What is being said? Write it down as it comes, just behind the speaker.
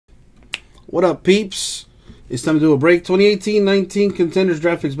What up, peeps? It's time to do a break. 2018-19 Contenders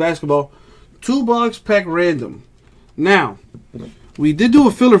Draft Picks Basketball 2-box pack random. Now, we did do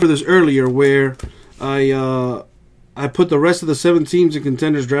a filler for this earlier where I put the rest of the 7 teams in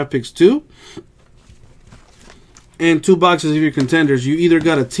Contenders Draft Picks 2. And 2 boxes of your Contenders. You either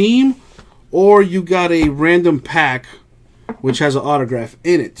got a team or you got a random pack which has an autograph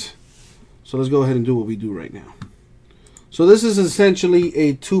in it. So let's go ahead and do what we do right now. So this is essentially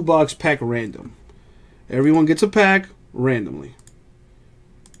a 2-box pack random. Everyone gets a pack randomly.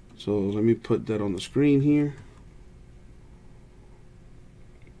 So let me put that on the screen here.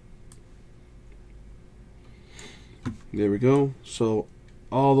 There we go. So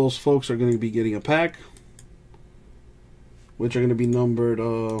all those folks are going to be getting a pack, which are going to be numbered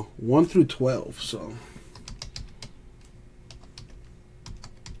 1 through 12. So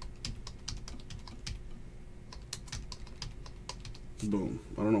boom.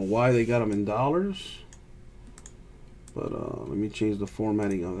 I don't know why they got them in dollars, but let me change the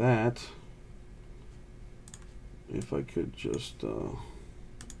formatting of that. If I could just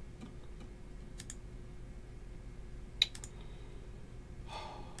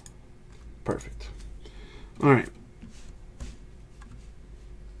perfect. All right.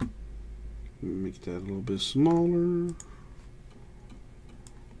 Make that a little bit smaller.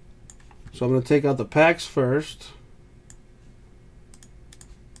 So I'm going to take out the packs first,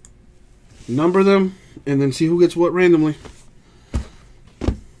 number them, and then see who gets what randomly.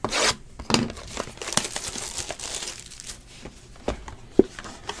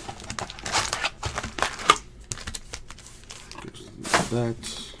 That.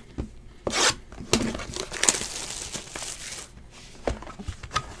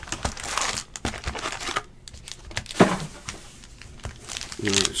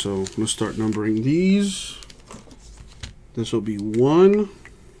 Alright, so I'm going to start numbering these. This will be 1,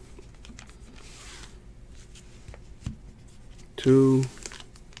 2,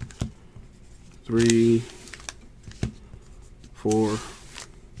 3, 4,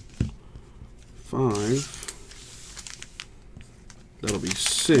 5. That'll be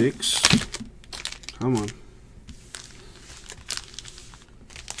 6. Come on.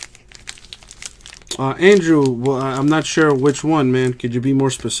 Andrew, well, I'm not sure which one, man. Could you be more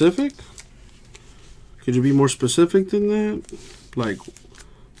specific? Could you be more specific than that? Like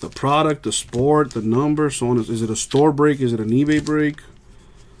the product, the sport, the number, so on. Is it a store break? Is it an eBay break?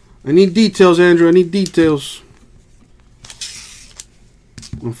 I need details, Andrew. I need details.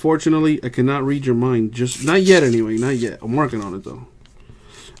 Unfortunately, I cannot read your mind. Just not yet, anyway. Not yet. I'm working on it, though.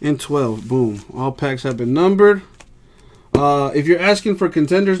 And 12. Boom. All packs have been numbered. If you're asking for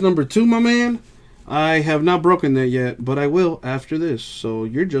Contenders number 2, my man, I have not broken that yet, but I will after this. So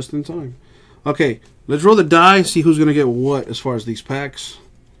you're just in time. Okay, let's roll the die, see who's going to get what as far as these packs.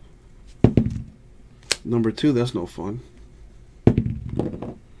 Number 2, that's no fun.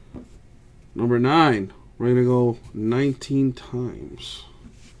 Number 9, we're going to go 19 times.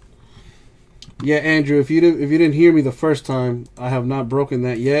 Yeah, Andrew, if you didn't hear me the first time, I have not broken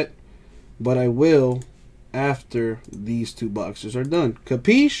that yet, but I will after these 2 boxes are done.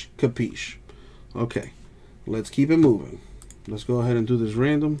 Capiche? Capiche. Okay, let's keep it moving. Let's go ahead and do this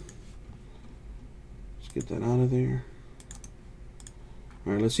random. Let's get that out of there.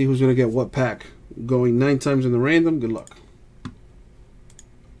 All right, let's see who's going to get what pack. Going 9 times in the random. Good luck.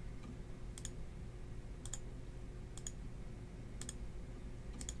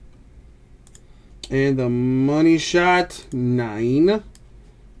 And the money shot, 9.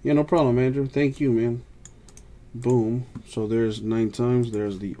 Yeah, no problem, Andrew. Thank you, man. Boom. So there's 9 times.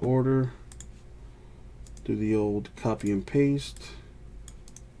 There's the order. Do the old copy and paste.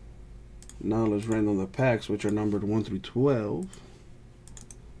 Now let's random the packs, which are numbered 1 through 12.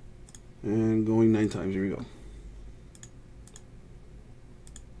 And going 9 times. Here we go.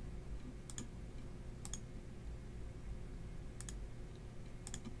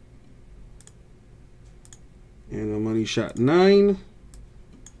 And the money shot 9.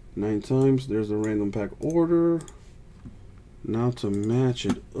 9 times. There's the random pack order. Now to match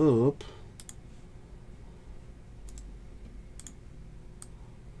it up.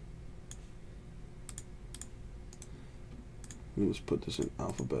 Let's put this in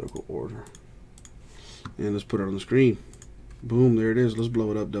alphabetical order. And let's put it on the screen. Boom, there it is. Let's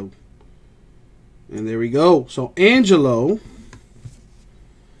blow it up, though. And there we go. So, Angelo.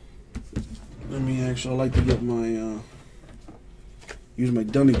 Let me actually, I like to get my, use my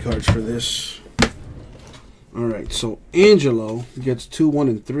dummy cards for this. Alright, so Angelo gets 2, 1,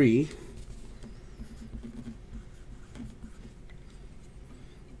 and 3.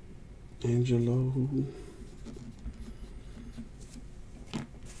 Angelo.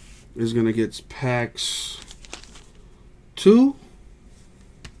 is going to get packs 2,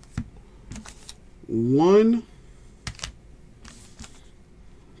 1,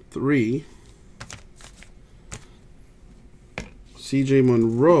 3. CJ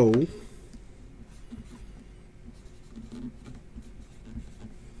Monroe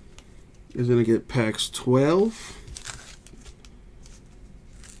is going to get packs 12,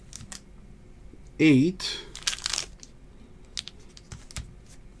 8,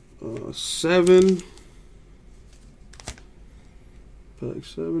 7, pack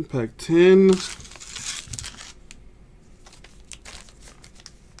 7, pack 10,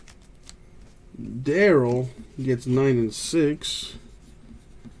 Daryl gets 9 and 6.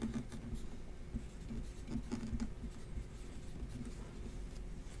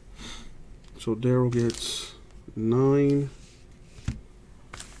 So Daryl gets 9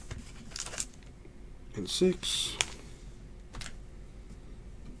 and 6.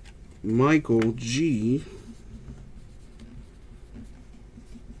 Michael G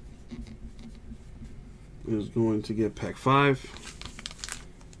is going to get pack 5.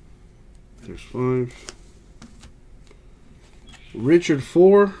 There's 5. Richard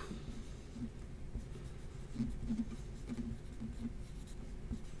 4.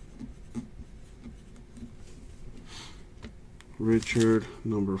 Richard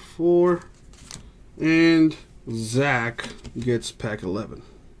number 4. And Zach gets pack 11.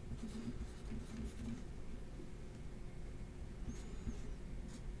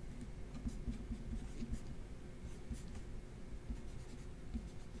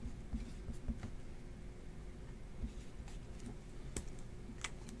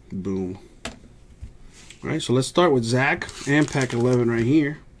 Boom. All right, so let's start with Zach and pack 11 right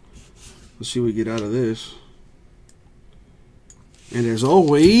here. Let's see what we get out of this. And as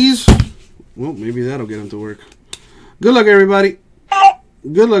always, well, maybe that'll get him to work. Good luck, everybody.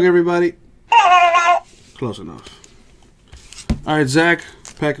 Good luck, everybody. Close enough. All right, Zach,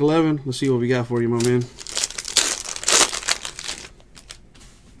 pack 11. Let's see what we got for you, my man.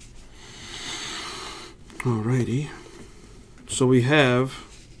 All righty. So we have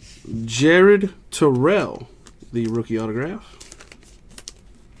Jared Terrell, the rookie autograph.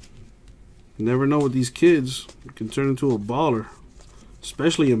 You never know what these kids can turn into a baller,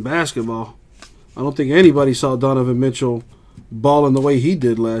 especially in basketball. I don't think anybody saw Donovan Mitchell balling the way he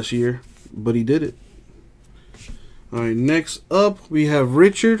did last year, but he did it. All right, next up we have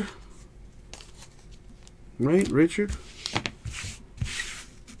Richard. Right, Richard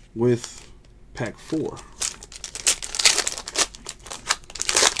with pack 4.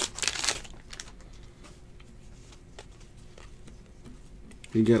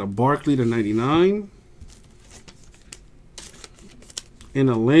 You got a Barkley to 99. And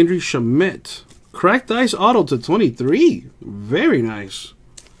a Landry Shamet. Cracked ice auto to 23. Very nice.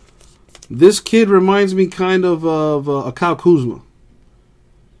 This kid reminds me kind of a Kyle Kuzma.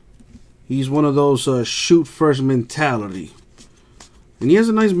 He's one of those shoot first mentality. And he has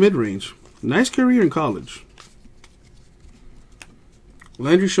a nice mid-range. Nice career in college.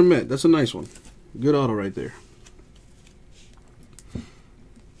 Landry Shamet. That's a nice one. Good auto right there.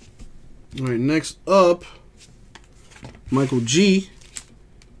 All right, next up, Michael G,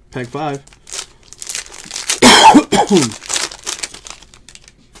 pack 5.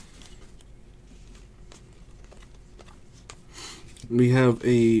 We have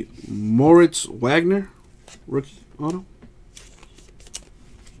a Moritz Wagner rookie auto.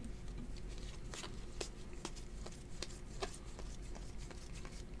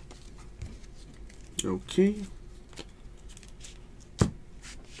 Okay.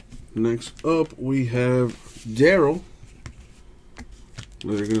 Next up, we have Daryl.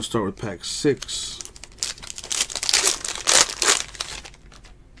 We're going to start with pack 6.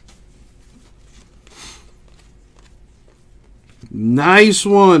 Nice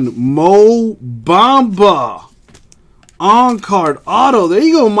one, Mo Bamba. On-card auto. There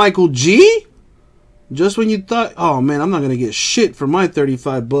you go, Michael G. Just when you thought, oh man, I'm not going to get shit for my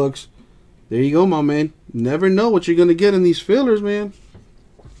 35 bucks. There you go, my man. Never know what you're going to get in these fillers, man.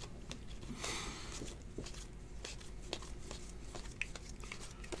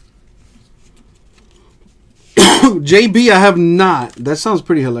 JB, I have not. That sounds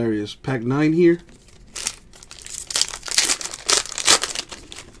pretty hilarious. Pack 9 here.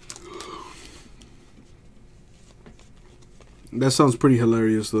 That sounds pretty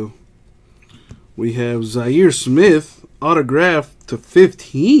hilarious, though. We have Zaire Smith, autograph to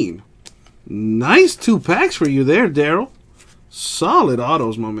 15. Nice 2 packs for you there, Daryl. Solid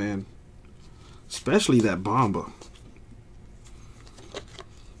autos, my man. Especially that Bamba.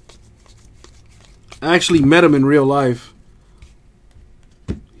 I actually met him in real life.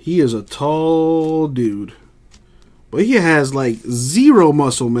 He is a tall dude. But he has like 0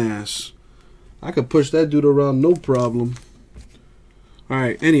 muscle mass. I could push that dude around no problem.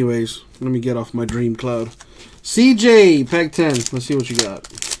 Alright, anyways, let me get off my dream cloud. CJ, pack 10. Let's see what you got.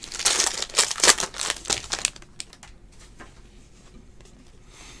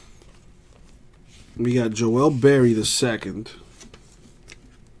 We got Joel Berry the second.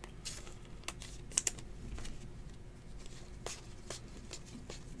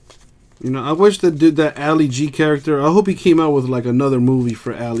 You know, I wish they did that Ali G character. I hope he came out with like another movie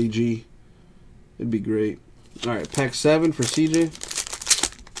for Ali G. It'd be great. All right, pack 7 for CJ.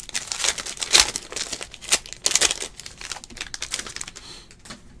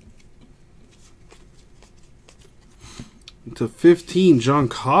 To 15, John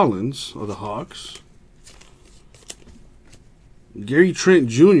Collins of the Hawks. Gary Trent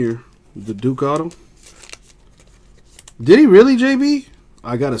Jr., the Duke auto. Did he really, JB?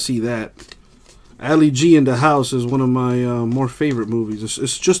 I gotta see that. Ali G in the House is one of my more favorite movies.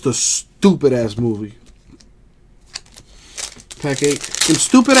 It's just a stupid ass movie. Pack 8. Some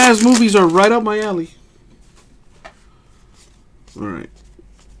stupid ass movies are right up my alley. Alright.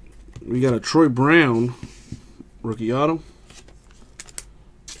 We got a Troy Brown rookie auto.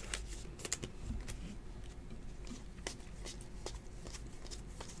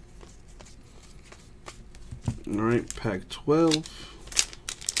 Alright, pack 12.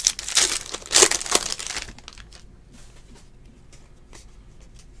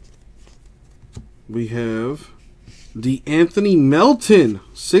 We have the Anthony Melton,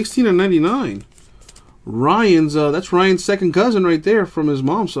 16/99. Ryan's, that's Ryan's second cousin right there from his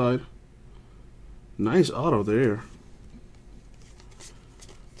mom's side. Nice auto there.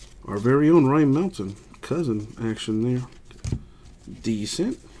 Our very own Ryan Melton, cousin action there.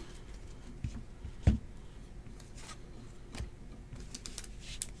 Decent.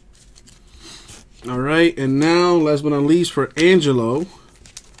 All right, and now, last but not least, for Angelo.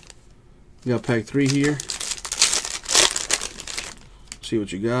 We got pack 3 here. See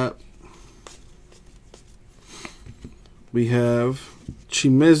what you got. We have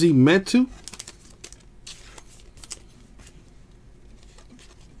Chimezi Metu.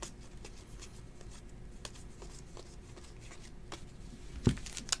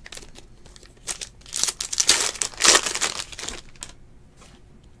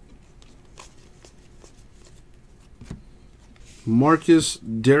 Marcus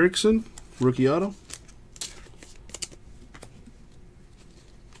Derrickson, rookie auto.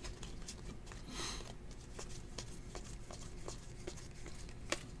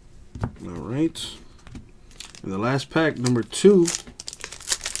 All right. And the last pack, number 2,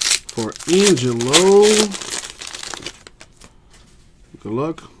 for Angelo. Good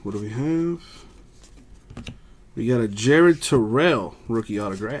luck. What do we have? We got a Jared Terrell, rookie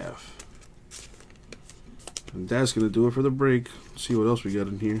autograph. And that's going to do it for the break. Let's see what else we got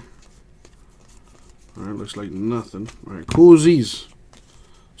in here. Alright, looks like nothing. Alright, coolsies.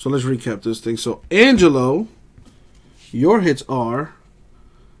 So let's recap this thing. So, Angelo, your hits are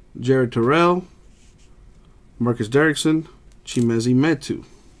Jared Terrell, Marcus Derrickson, Chimezi Metu.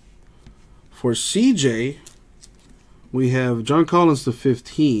 For CJ, we have John Collins to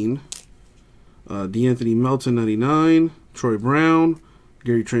 15, D'Anthony Melton 99, Troy Brown,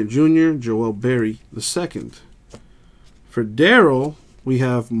 Gary Trent Jr., Joel Berry the second. For Daryl, we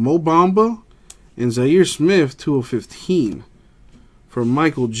have Mo Bamba and Zaire Smith 2/15. For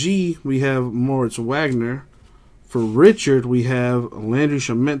Michael G, we have Moritz Wagner. For Richard, we have Landry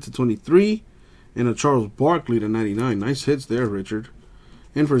Shamet to 23 and a Charles Barkley to 99. Nice hits there, Richard.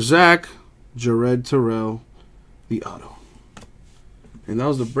 And for Zach, Jared Terrell, the auto. And that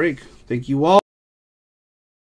was the break. Thank you all.